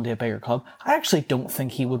to go on to a bigger club. I actually don't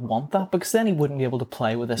think he would want that, because then he wouldn't be able to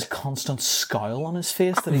play with this constant scowl on his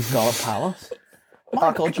face that he's got at Palace.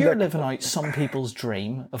 My God, you're living out some people's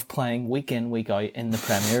dream of playing week in, week out in the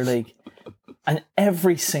Premier League. And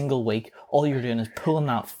every single week, all you're doing is pulling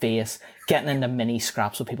that face, getting into mini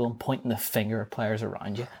scraps with people and pointing the finger at players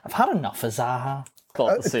around you. I've had enough of Zaha.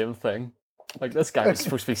 Thought the same thing. Like, this guy was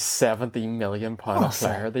supposed to be £70 million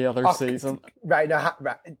player the other season. Right now,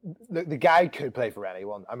 the guy could play for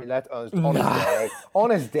anyone. I mean, on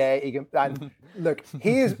his day, he can. And look,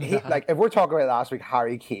 like, if we're talking about last week,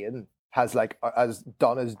 Harry Kane has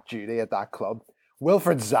done his duty at that club.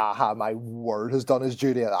 Wilfried Zaha, my word, has done his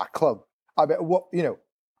duty at that club. I mean,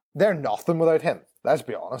 they're nothing without him. Let's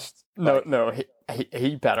be honest. No,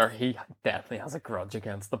 he definitely has a grudge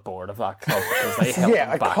against the board of that club, because they held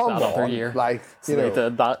him back that other year. They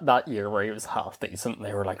did that year where he was half decent, and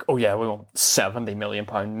they were like, "Oh yeah, we want £70 million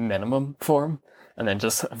minimum for him," and then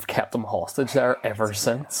just have kept him hostage there ever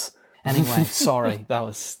since. Anyway, sorry,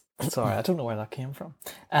 I don't know where that came from.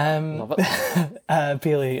 Love it.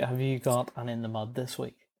 Bailey, have you got an In the Mud this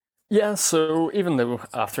week? Yeah, so even though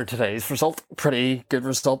after today's result, pretty good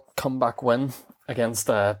result, comeback win against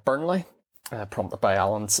Burnley, prompted by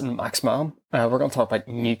Alan's and Max Mann, we're going to talk about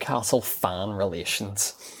Newcastle fan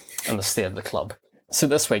relations and the state of the club. So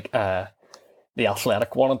this week, The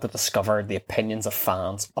Athletic wanted to discover the opinions of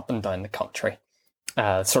fans up and down the country.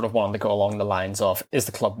 Sort of wanted to go along the lines of, is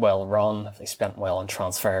the club well run? Have they spent well on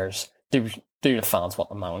transfers? Do the fans want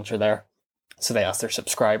the manager there? So they asked their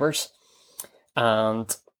subscribers.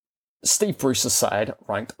 And Steve Bruce's side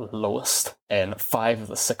ranked lowest in 5 of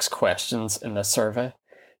the 6 questions in this survey.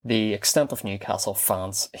 The extent of Newcastle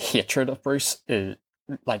fans' hatred of Bruce is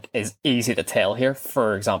easy to tell here.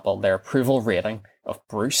 For example, their approval rating of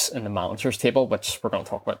Bruce in the managers table, which we're going to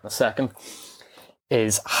talk about in a second,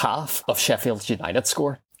 is half of Sheffield United's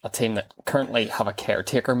score, a team that currently have a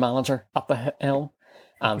caretaker manager at the helm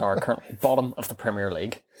and are currently bottom of the Premier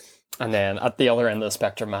League. And then at the other end of the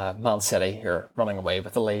spectrum, Man City, who are running away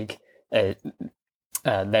with the league,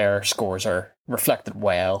 their scores are reflected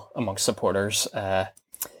well amongst supporters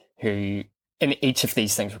who, in each of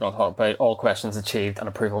these things we're going to talk about, all questions achieved an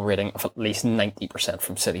approval rating of at least 90%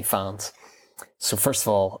 from City fans. So first of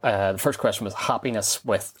all, the first question was happiness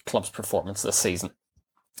with club's performance this season.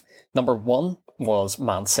 Number 1 was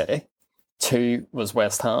Man City, 2 was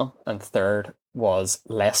West Ham, and 3rd was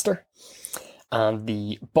Leicester. And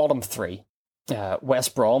the bottom 3,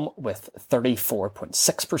 West Brom with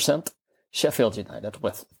 34.6%, Sheffield United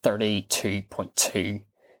with 32.2%,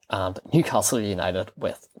 and Newcastle United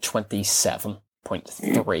with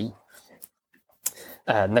 27.3%.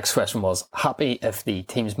 Next question was happy if the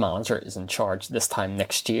team's manager is in charge this time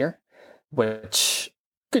next year, which,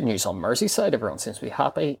 good news on Merseyside, everyone seems to be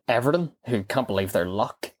happy. Everton, who can't believe their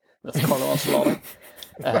luck with Carlo Ancelotti,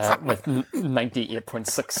 with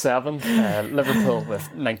 98.67, Liverpool with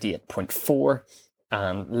 98.4,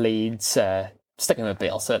 and Leeds, sticking with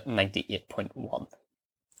Bielsa, at 98.1.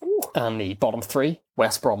 And the bottom 3,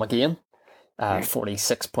 West Brom again,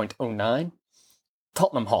 46.09.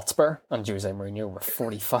 Tottenham Hotspur and Jose Mourinho with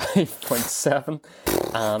 45.7,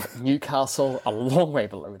 and Newcastle a long way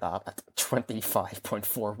below that at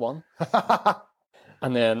 25.41.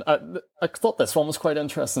 And then I thought this one was quite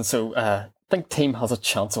interesting. So I think team has a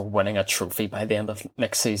chance of winning a trophy by the end of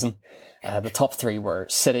next season. The top 3 were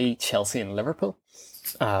City, Chelsea, and Liverpool.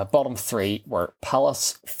 Bottom 3 were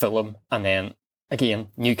Palace, Fulham, and then again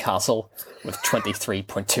Newcastle with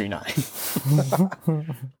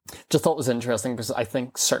 23.29. Just thought it was interesting because I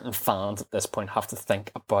think certain fans at this point have to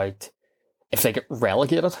think about if they get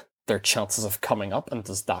relegated, their chances of coming up, and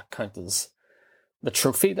does that count as the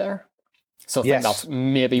trophy there? So I think that's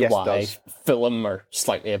maybe why Fulham are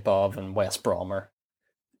slightly above and West Brom are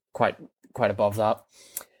quite above that.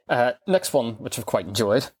 Next one, which I've quite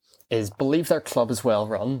enjoyed, is believe their club is well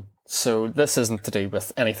run. So this isn't to do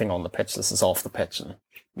with anything on the pitch. This is off the pitch and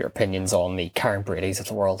your opinions on the Karen Brady's of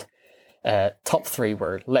the world. Top 3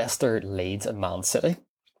 were Leicester, Leeds, and Man City.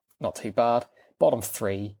 Not too bad. Bottom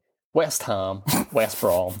 3, West Ham, West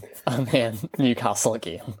Brom, and then Newcastle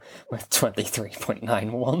again with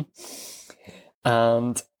 23.91.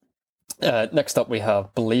 And next up we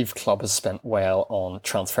have believe club has spent well on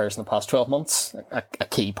transfers in the past 12 months, a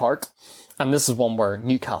key part. And this is one where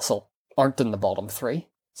Newcastle aren't in the bottom 3,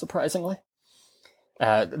 surprisingly.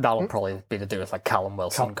 That'll probably be to do with like Callum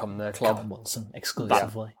Wilson coming to the club. Callum Wilson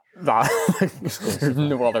exclusively. There's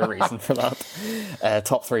no other reason for that.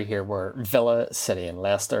 Top 3 here were Villa, City, and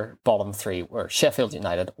Leicester. Bottom 3 were Sheffield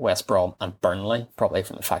United, West Brom, and Burnley. Probably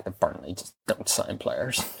from the fact that Burnley just don't sign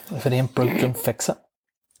players. If it ain't broke, don't fix it.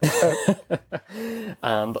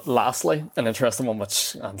 And lastly, an interesting one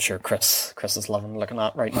which I'm sure Chris is loving looking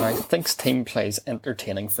at right now. Thinks team plays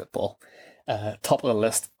entertaining football. Top of the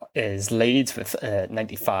list is Leeds with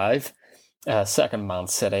 95, second Man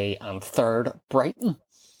City, and 3rd Brighton.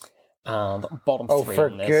 And bottom 3 for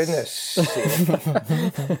on this. Goodness sake.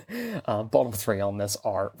 Bottom 3 on this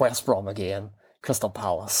are West Brom again, Crystal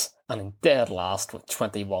Palace, and in dead last with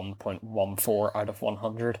 21.14 out of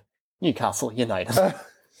 100, Newcastle United.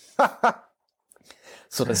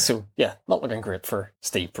 So not looking great for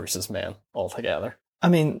Steve Bruce's men altogether. I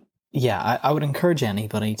mean, yeah, I would encourage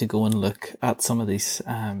anybody to go and look at some of these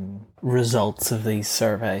results of these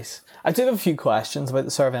surveys. I did have a few questions about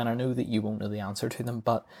the survey, and I know that you won't know the answer to them,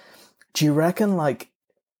 but do you reckon, like,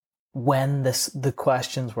 when the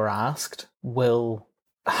questions were asked will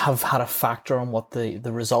have had a factor on what the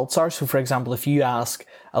results are? So, for example, if you ask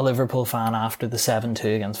a Liverpool fan after the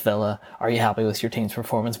 7-2 against Villa, are you happy with your team's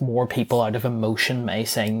performance? More people out of emotion may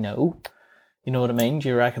say no. You know what I mean? Do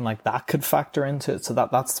you reckon like that could factor into it? So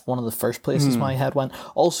that's one of the first places my head went.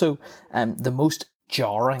 Also, the most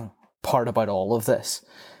jarring part about all of this,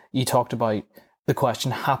 you talked about the question,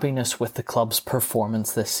 happiness with the club's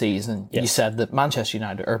performance this season. Yes. You said that Manchester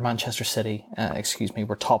City,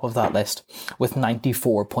 were top of that list with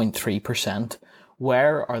 94.3%.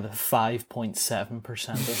 Where are the 5.7%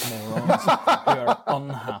 of morons who are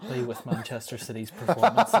unhappy with Manchester City's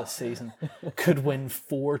performance this season? Could win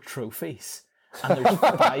 4 trophies. And there's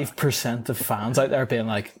 5% of fans out there being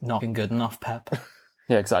like, not good enough, Pep.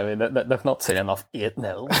 Yeah, exactly. They've not seen enough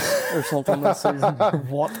 8-0 or something this season.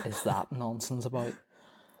 What is that nonsense about?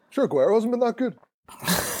 Sure, Aguero hasn't been that good.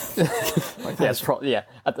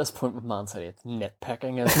 At this point with Man City, it's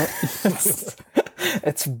nitpicking, isn't it?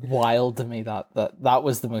 It's wild to me that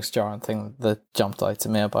was the most jarring thing that jumped out to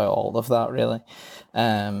me about all of that, really.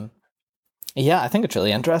 I think it's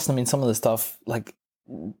really interesting. I mean, some of the stuff, like,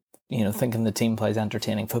 you know, thinking the team plays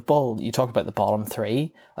entertaining football, you talk about the bottom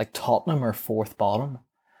 3, like Tottenham are 4th bottom.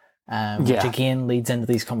 which again leads into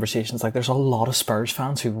these conversations. Like, there's a lot of Spurs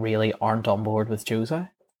fans who really aren't on board with Jose.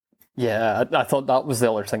 Yeah, I thought that was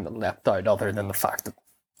the other thing that leapt out, other than the fact that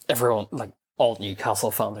everyone, like all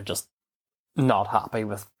Newcastle fans, are just not happy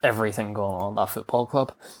with everything going on at that football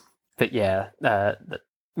club. But yeah,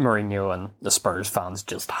 Mourinho and the Spurs fans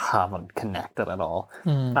just haven't connected at all.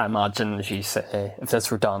 I imagine, as you say, if this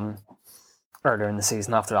were done earlier in the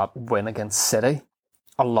season after that win against City,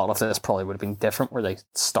 a lot of this probably would have been different, where they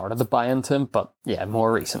started to buy into him. But yeah,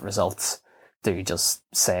 more recent results do just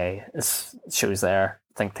say, it shows there,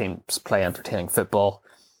 I think teams play entertaining football.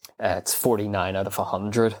 It's 49 out of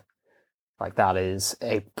 100. Like, that is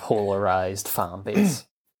a polarised fan base.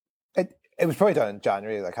 It was probably done in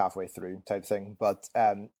January, like halfway through type thing. But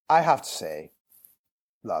I have to say,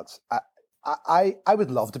 lads, I would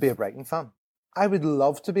love to be a Brighton fan. I would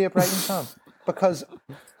love to be a Brighton fan because,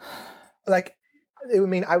 like, it would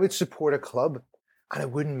mean I would support a club, and it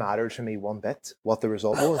wouldn't matter to me one bit what the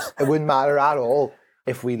result was. It wouldn't matter at all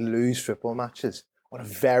if we lose football matches on a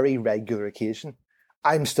very regular occasion.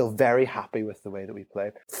 I'm still very happy with the way that we play.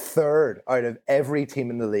 Third out of every team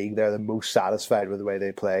in the league, they're the most satisfied with the way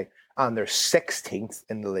they play, and they're 16th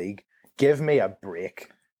in the league. Give me a break.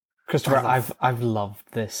 Christopher, I've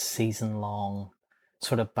loved this season-long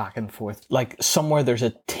sort of back and forth. Like, somewhere there's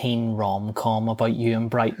a teen rom-com about you and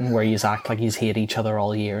Brighton where you act like you hate each other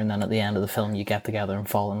all year, and then at the end of the film you get together and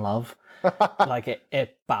fall in love. Like,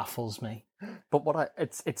 it baffles me. But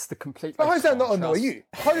it's the complete. How does that not annoy you?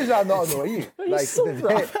 How does that not annoy you? Like, so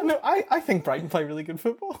no, I think Brighton play really good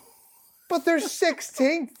football. But they're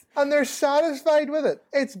 16th and they're satisfied with it.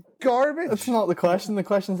 It's garbage. That's not the question. The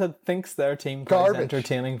question said, thinks their team plays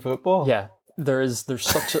entertaining football. Yeah, there's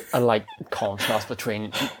such a like contrast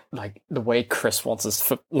between like the way Chris wants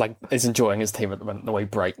is enjoying his team at the moment, the way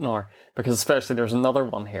Brighton are. Because especially there's another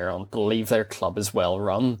one here on believe their club is well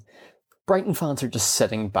run. Brighton fans are just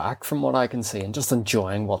sitting back from what I can see and just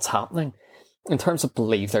enjoying what's happening. In terms of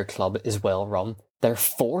believe their club is well run, they're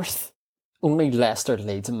fourth. Only Leicester,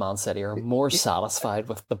 Leeds and Man City are more satisfied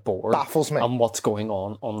with the board and what's going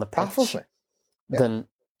on the pitch than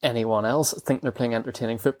anyone else. Think they're playing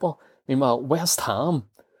entertaining football. Meanwhile, West Ham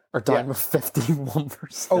are down with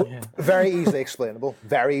 51%. Oh, very easily explainable.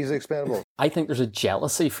 Very easily explainable. I think there's a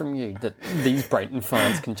jealousy from you that these Brighton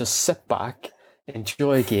fans can just sit back,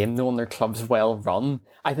 enjoy a game, knowing their club's well run.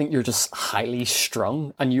 I think you're just highly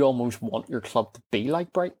strung and you almost want your club to be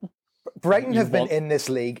like Brighton. Brighton have been in this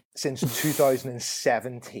league since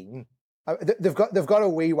 2017. They've got a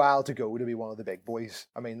wee while to go to be one of the big boys.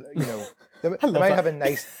 I mean, you know, they might have a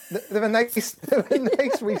nice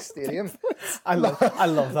wee stadium. I love that.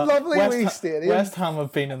 Lovely wee stadium. West Ham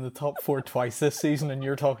have been in the top four twice this season, and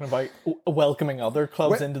you're talking about welcoming other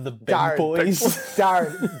clubs into the big boys.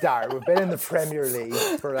 Darren, we've been in the Premier League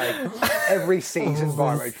for like every season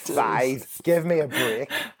bar about 5. Give me a break.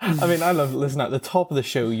 I mean, listen, at the top of the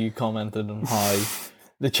show you commented on how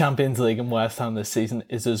the Champions League in West Ham this season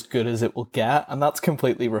is as good as it will get, and that's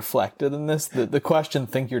completely reflected in this. The question,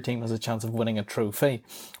 think your team has a chance of winning a trophy.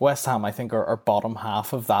 West Ham, I think, are bottom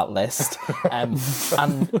half of that list. And,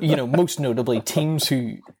 you know, most notably, teams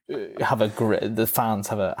who have the fans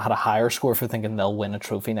had a higher score for thinking they'll win a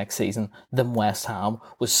trophy next season than West Ham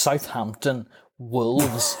was Southampton,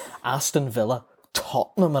 Wolves, Aston Villa,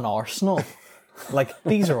 Tottenham and Arsenal. Like,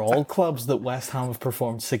 these are all clubs that West Ham have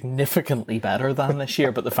performed significantly better than this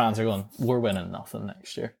year, but the fans are going, we're winning nothing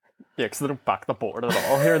next year. Yeah, because they don't back the board at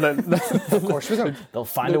all here. Of course we don't. They'll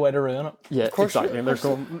find a way to ruin it. Yeah, exactly. And they're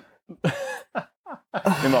going...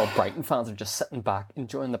 Meanwhile, Brighton fans are just sitting back,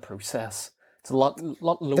 enjoying the process. It's a lot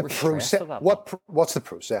lower the process. What's the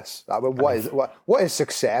process? What is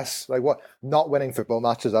success? Like, what? Not winning football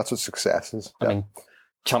matches, that's what success is. I mean,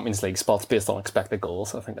 Champions League spots based on expected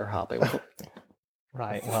goals. I think they're happy with it.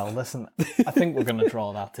 Right, well, listen, I think we're going to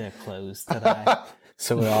draw that to a close today.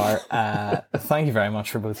 So we are. Thank you very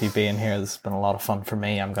much for both of you being here. This has been a lot of fun for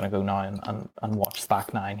me. I'm going to go now and watch the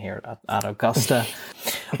back nine here at Augusta.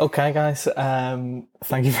 Okay, guys,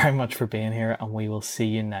 thank you very much for being here, and we will see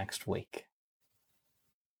you next week.